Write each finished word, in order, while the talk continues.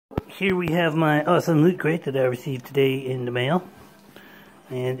Here we have my awesome loot crate that I received today in the mail.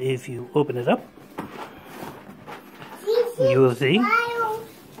 And if you open it up, you will see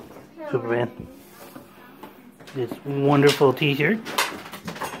Superman. This wonderful t-shirt.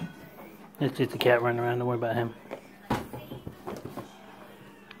 It's just a cat running around, don't worry about him.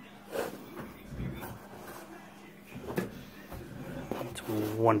 It's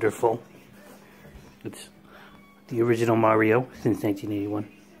wonderful. It's the original Mario since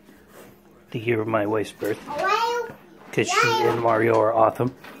 1981. The year of my wife's birth. Because she and Mario are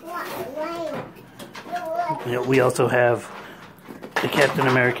awesome. You know, we also have the Captain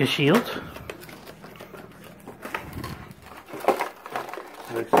America shield.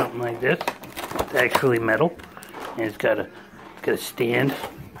 It looks something like this. It's actually metal. And it's got a stand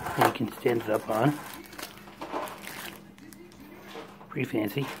that you can stand it up on. Pretty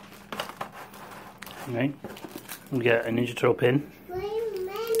fancy. Alright. We got a Ninja Turtle pin.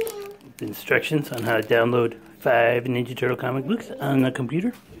 With instructions on how to download 5 Ninja Turtle comic books on the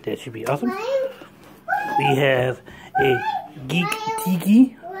computer. That should be awesome. We have a Geek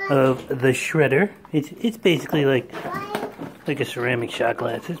Tiki of the Shredder. It's basically like a ceramic shot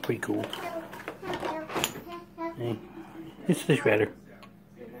glass. It's pretty cool. Hey, it's the Shredder.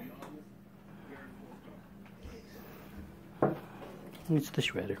 It's the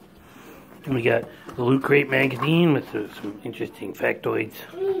Shredder. And we got the Loot Crate magazine with some interesting factoids.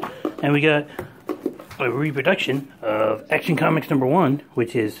 And we got a reproduction of Action Comics #1,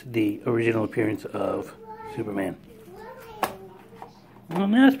 which is the original appearance of Superman. Well,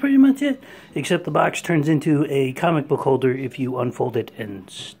 that's pretty much it. Except the box turns into a comic book holder if you unfold it and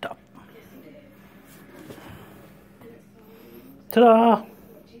stop. Ta-da!